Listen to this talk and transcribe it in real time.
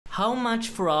How much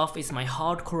for off is my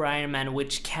hardcore Iron Man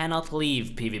which cannot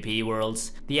leave PvP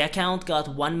worlds? The account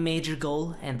got one major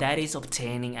goal, and that is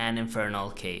obtaining an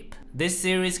Infernal Cape. This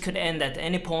series could end at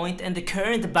any point and the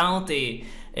current bounty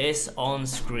is on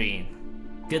screen.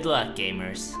 Good luck,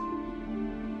 gamers.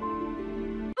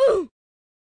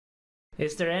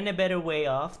 Is there any better way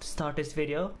off to start this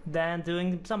video than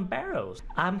doing some barrows?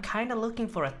 I'm kinda looking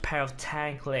for a pair of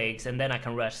tank legs and then I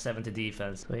can rush 70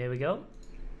 defense. So here we go.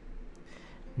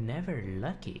 Never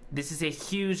lucky. This is a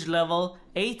huge level,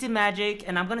 80 magic,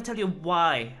 and I'm gonna tell you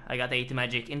why I got 80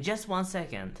 magic in just 1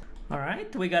 second.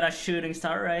 Alright, we got a shooting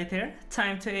star right here.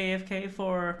 Time to AFK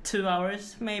for 2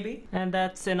 hours, maybe. And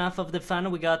that's enough of the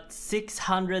fun. We got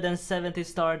 670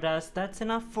 stardust. That's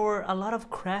enough for a lot of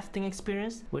crafting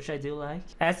experience, which I do like.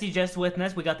 As you just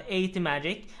witnessed, we got 80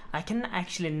 magic. I can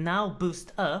actually now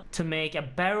boost up to make a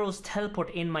barrows teleport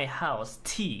in my house,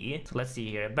 T. So let's see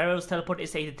here. Barrows teleport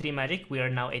is 83 magic. We are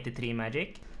now 83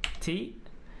 magic. T.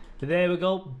 There we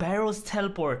go, barrows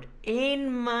teleport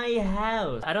in my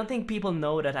house. I don't think people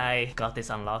know that I got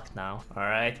this unlocked now.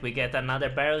 Alright, we get another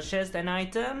barrel chest and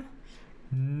item.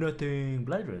 Nothing.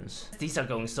 Blood runes. These are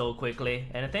going so quickly.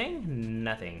 Anything?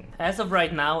 Nothing. As of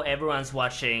right now, everyone's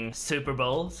watching Super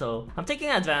Bowl, so I'm taking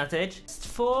advantage.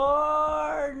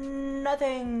 For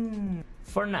nothing.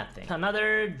 For nothing.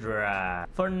 Another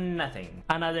draft. For nothing.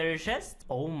 Another chest.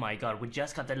 Oh my god, we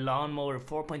just got the lawnmower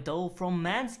 4.0 from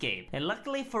Manscaped. And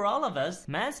luckily for all of us,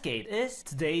 Manscaped is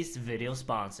today's video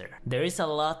sponsor. There is a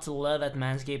lot to love at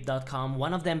manscaped.com,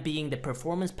 one of them being the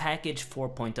Performance Package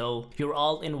 4.0, your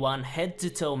all-in-one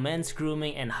head-to-toe men's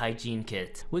grooming and hygiene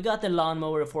kit. We got the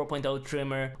lawnmower 4.0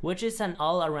 trimmer, which is an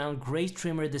all-around great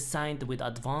trimmer designed with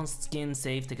advanced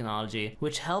skin-safe technology,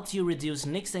 which helps you reduce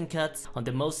nicks and cuts on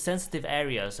the most sensitive areas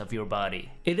of your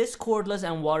body. It is cordless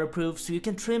and waterproof, so you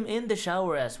can trim in the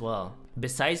shower as well.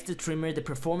 Besides the trimmer, the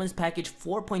Performance Package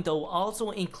 4.0 also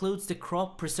includes the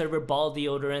Crop Preserver Ball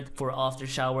Deodorant for after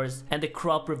showers and the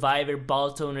Crop Reviver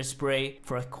Ball Toner Spray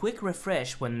for a quick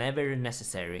refresh whenever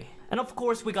necessary. And of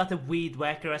course we got the Weed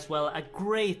Whacker as well, a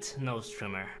great nose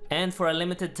trimmer. And for a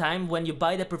limited time, when you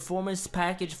buy the Performance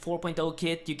Package 4.0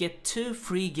 kit, you get 2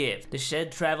 free gifts, the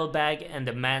Shed Travel Bag and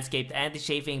the Manscaped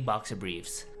Anti-Chafing Boxer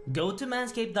Briefs. Go to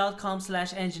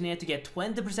manscaped.com/engineer to get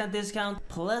 20% discount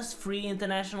plus free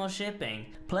international shipping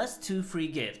plus 2 free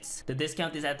gifts. The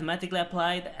discount is automatically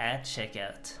applied at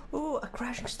checkout. Ooh, a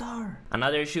crashing star.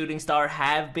 Another shooting star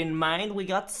have been mined. We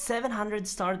got 700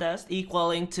 stardust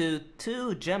equaling to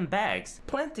 2 gem bags.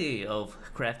 Plenty of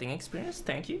crafting experience,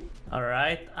 thank you.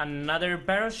 Alright, another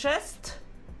barrel chest.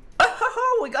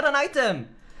 Oh, we got an item.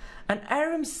 An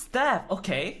Aram staff,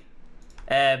 okay.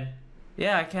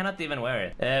 Yeah, I cannot even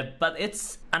wear it, but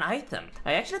it's an item.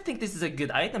 I actually think this is a good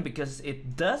item because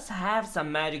it does have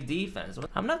some magic defense.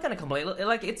 I'm not gonna complain,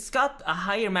 like it's got a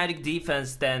higher magic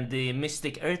defense than the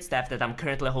Mystic Earth Staff that I'm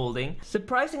currently holding.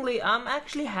 Surprisingly, I'm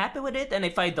actually happy with it, and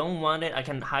if I don't want it, I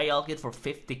can high alch it for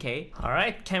 50k.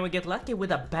 Alright, can we get lucky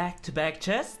with a back-to-back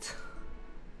chest?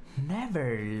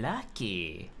 Never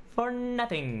lucky. For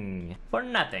nothing. For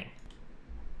nothing.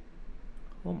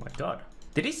 Oh my god.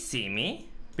 Did he see me?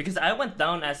 Because I went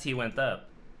down as he went up.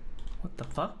 What the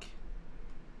fuck?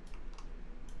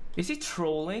 Is he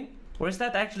trolling? Or is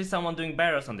that actually someone doing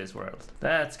barrows on this world?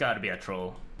 That's gotta be a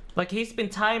troll. Like, he's been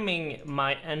timing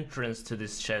my entrance to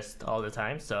this chest all the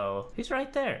time, so he's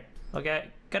right there. Okay,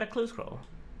 got a clue scroll.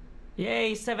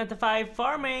 Yay, 75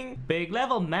 farming! Big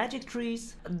level, magic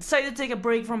trees. Decided to take a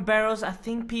break from barrows. I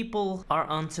think people are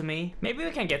onto me. Maybe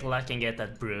we can get lucky and get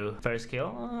that brew. First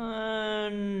kill?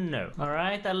 No.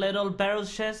 Alright, a little barrel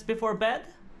chest before bed?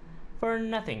 For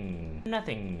nothing.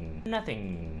 Nothing.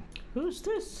 Nothing. Who's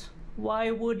this?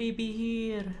 Why would he be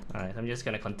here? Alright, I'm just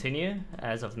gonna continue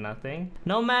as of nothing.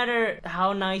 No matter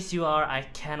how nice you are, I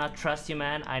cannot trust you,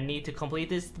 man. I need to complete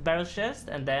this barrel chest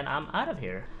and then I'm out of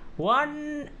here.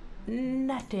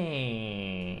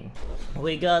 Nothing.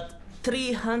 We got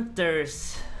 3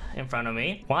 hunters in front of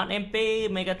me. 1 MP,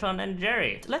 Megatron, and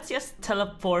Jerry. Let's just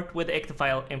teleport with the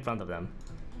Ectophile in front of them.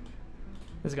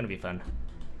 This is gonna be fun.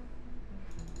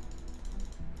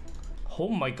 Oh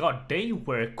my god, they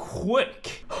were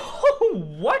quick.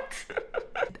 What?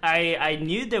 I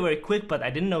knew they were quick, but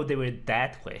I didn't know they were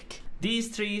that quick.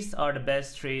 These trees are the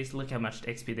best trees. Look how much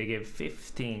XP they give.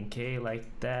 15k like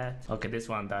that. Okay, this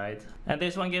one died. And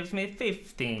this one gives me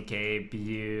 15k.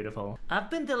 Beautiful. I've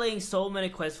been delaying so many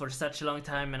quests for such a long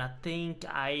time, and I think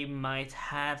I might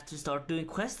have to start doing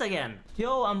quests again.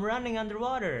 Yo, I'm running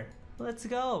underwater. Let's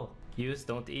go. Use,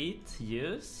 don't eat.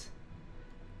 Use.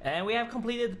 And we have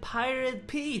completed Pirate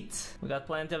Pete. We got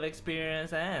plenty of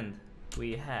experience, and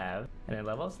we have any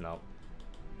levels? No.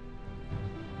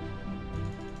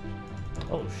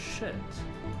 Oh shit.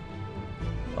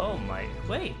 Oh my,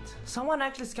 wait, someone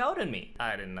actually scouted me.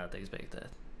 I did not expect that.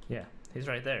 Yeah, he's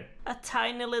right there. A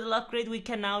tiny little upgrade, we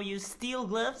can now use steel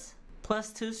gloves.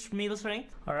 +2 meal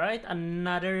strength. Alright,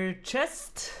 another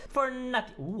chest for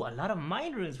nothing. Ooh, a lot of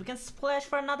mine runes. We can splash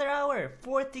for another hour.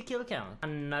 40 kill count.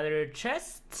 Another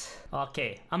chest.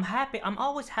 Okay, I'm happy. I'm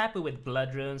always happy with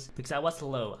blood runes because I was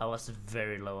low. I was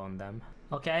very low on them.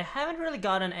 Okay, I haven't really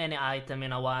gotten any item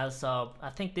in a while, so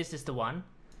I think this is the one.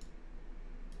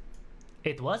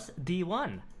 It was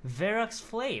D1, Varrock's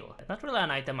Flail. Not really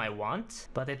an item I want,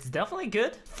 but it's definitely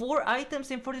good. 4 items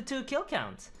in 42 kill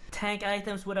count. Tank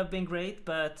items would have been great,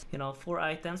 but you know, 4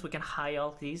 items, we can high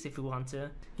ult these if we want to.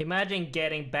 Imagine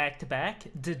getting back to back,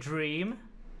 the dream.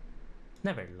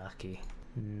 Never lucky.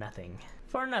 Nothing.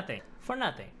 For nothing. For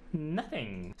nothing.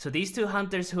 Nothing. So these 2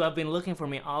 hunters who have been looking for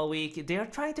me all week, they are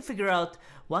trying to figure out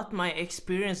what my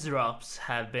experience drops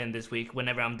have been this week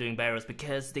whenever I'm doing barrows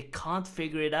because they can't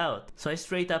figure it out. So I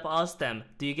straight up asked them,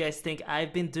 do you guys think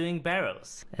I've been doing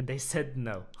barrows? And they said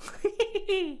no.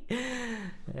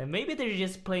 Maybe they're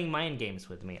just playing mind games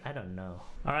with me, I don't know.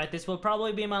 Alright, this will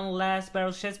probably be my last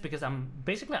barrel chest because I'm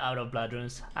basically out of blood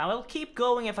runes. I will keep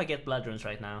going if I get blood runes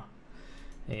right now.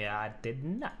 Yeah, I did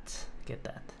not get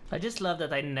that. I just love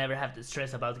that I never have to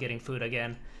stress about getting food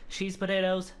again. Cheese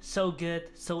potatoes, so good,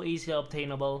 so easily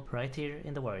obtainable, right here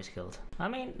in the Warriors Guild. I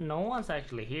mean, no one's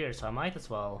actually here, so I might as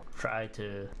well try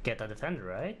to get a defender,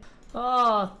 right?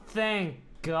 Oh, thank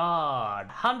God.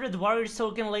 100 Warriors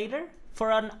token later? For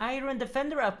an Iron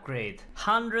Defender upgrade.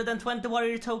 120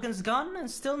 Warrior tokens gone and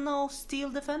still no Steel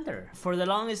Defender. For the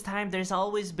longest time there's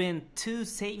always been 2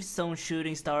 Safe Zone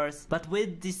Shooting Stars, but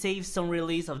with the Safe Zone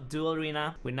release of Dual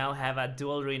Arena, we now have a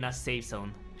Dual Arena Safe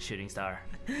Zone Shooting Star.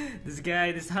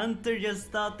 This hunter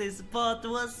just thought this spot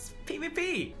was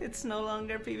PvP. It's no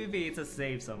longer PvP, it's a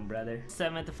safe zone, brother.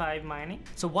 75 mining.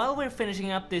 So while we're finishing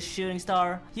up this shooting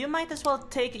star, you might as well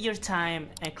take your time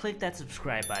and click that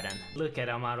subscribe button. Look at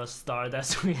the amount of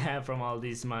stardust we have from all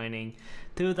these mining.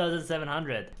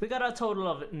 2,700. We got a total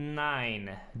of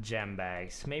 9 gem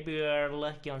bags. Maybe we are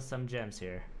lucky on some gems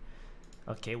here.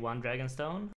 Okay, 1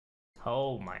 dragonstone.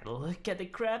 Oh my, look at the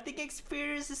crafting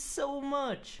experience is so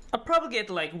much. I'll probably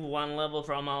get like 1 level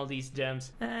from all these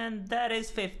gems. And that is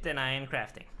 59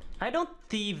 crafting. I don't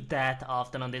thieve that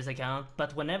often on this account,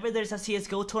 but whenever there's a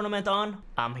CSGO tournament on,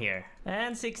 I'm here.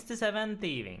 And 67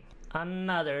 thieving.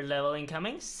 Another level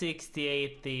incoming,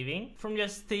 68 thieving. From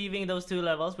just thieving those 2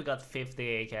 levels, we got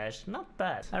 58 cash. Not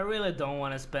bad. I really don't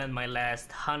want to spend my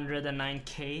last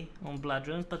 109k on blood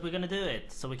runes, but we're gonna do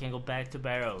it so we can go back to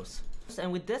barrows. And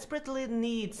we desperately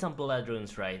need some blood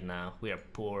runes right now. We are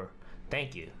poor.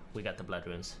 Thank you. We got the blood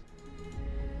runes.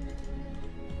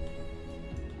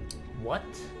 What?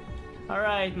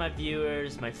 Alright, my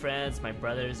viewers, my friends, my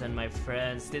brothers and my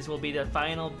friends. This will be the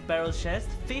final barrel chest.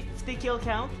 50 kill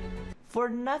count. For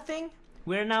nothing,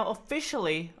 we're now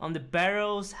officially on the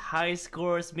barrows high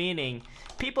scores, meaning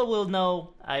people will know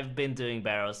I've been doing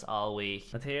barrows all week.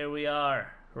 But here we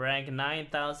are, rank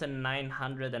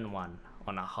 9,901.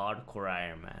 On a hardcore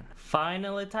Iron Man.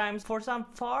 Finally time for some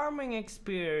farming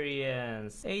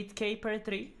experience. 8k per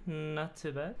 3, not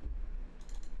too bad.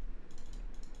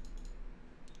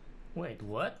 Wait,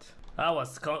 what? I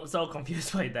was so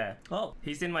confused by that. Oh,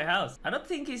 he's in my house. I don't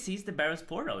think he sees the Barrows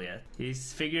portal yet.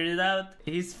 He's figured it out.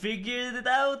 He's figured it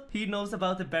out. He knows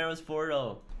about the Barrows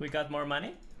portal. We got more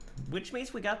money, which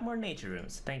means we got more nature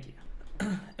rooms. Thank you.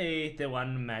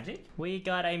 81 magic. We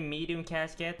got a medium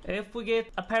casket. If we get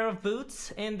a pair of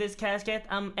boots in this casket,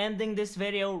 I'm ending this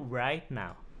video right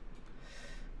now.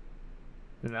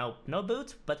 No, no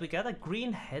boots, but we got a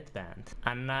green headband.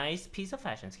 A nice piece of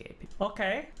fashionscape.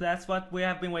 Okay, that's what we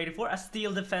have been waiting for. A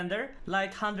steel defender, like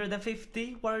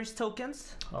 150 warriors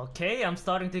tokens. Okay, I'm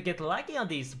starting to get lucky on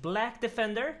these. Black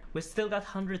defender, we still got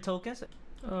 100 tokens.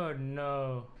 Oh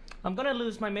no. I'm gonna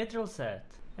lose my mithril set.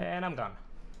 And I'm gone.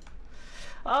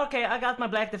 Okay, I got my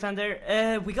black defender.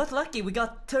 We got lucky. We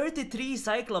got 33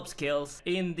 Cyclops kills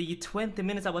in the 20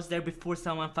 minutes I was there before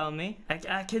someone found me.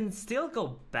 I can still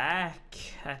go back,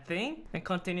 I think, and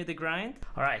continue the grind.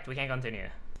 Alright, we can continue.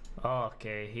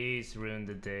 Okay, he's ruined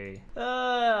the day.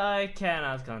 I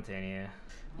cannot continue.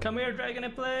 Come here, dragon,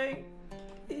 and play.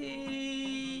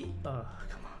 Oh,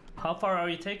 come on. How far are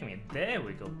you taking me? There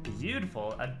we go.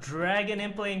 Beautiful. A dragon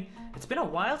impling. It's been a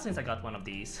while since I got one of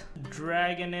these.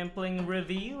 Dragon impling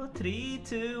reveal. 3,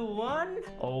 2, 1.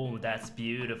 Oh, that's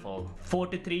beautiful.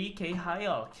 43k high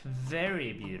alch.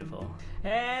 Very beautiful.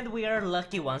 And we are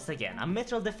lucky once again. A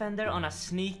mithril defender on a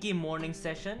sneaky morning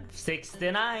session.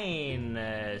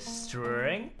 69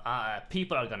 string.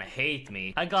 People are gonna hate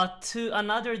me. I got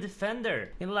another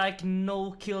defender in like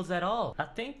no kills at all. I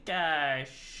think I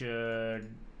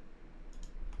should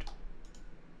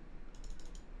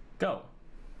go.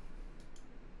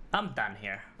 I'm done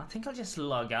here. I think I'll just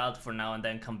log out for now and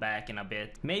then come back in a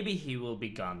bit. Maybe he will be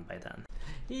gone by then.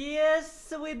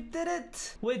 Yes, we did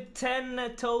it! With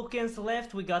 10 tokens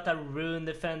left, we got a rune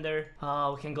defender.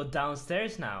 Oh, we can go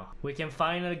downstairs now. We can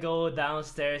finally go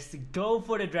downstairs, go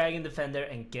for the dragon defender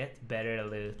and get better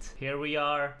loot. Here we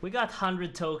are. We got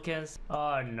 100 tokens.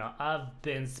 Oh no, I've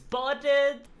been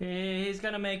spotted! He's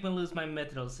gonna make me lose my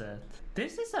mithril set.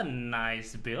 This is a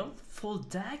nice build. Full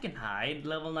Dagon Hide,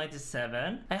 level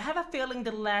 97. I have a feeling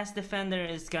the last defender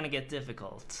is gonna get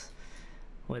difficult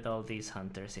with all these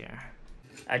hunters here.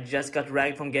 I just got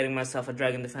ragged from getting myself a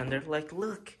dragon defender. Like,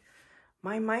 look,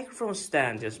 my microphone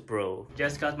stand just broke.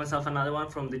 Just got myself another one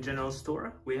from the general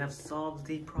store. We have solved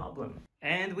the problem.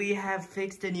 And we have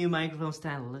fixed the new microphone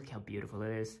stand. Look how beautiful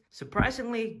it is.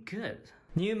 Surprisingly good.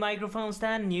 New microphone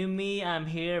stand, new me. I'm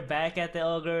here back at the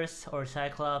Ogres or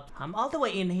Cyclops. I'm all the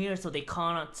way in here so they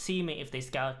cannot see me if they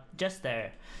scout just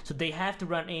there. So they have to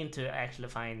run in to actually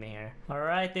find me here.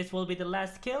 Alright, this will be the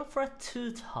last kill for a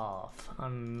 2-top.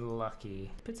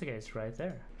 Unlucky. Pizza guy is right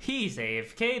there. He's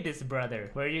AFK, this brother.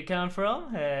 Where you come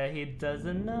from? He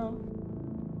doesn't know.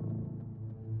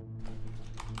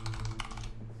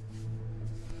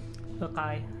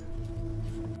 Okay.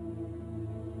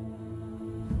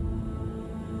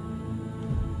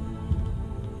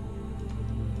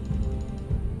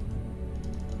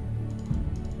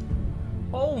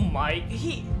 Oh my,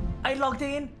 I logged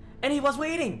in and he was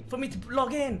waiting for me to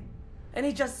log in and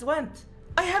he just went.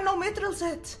 I have no mithril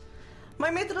set.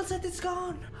 My mithril set is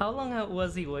gone. How long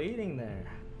was he waiting there?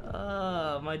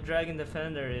 My dragon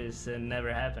defender is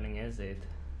never happening, is it?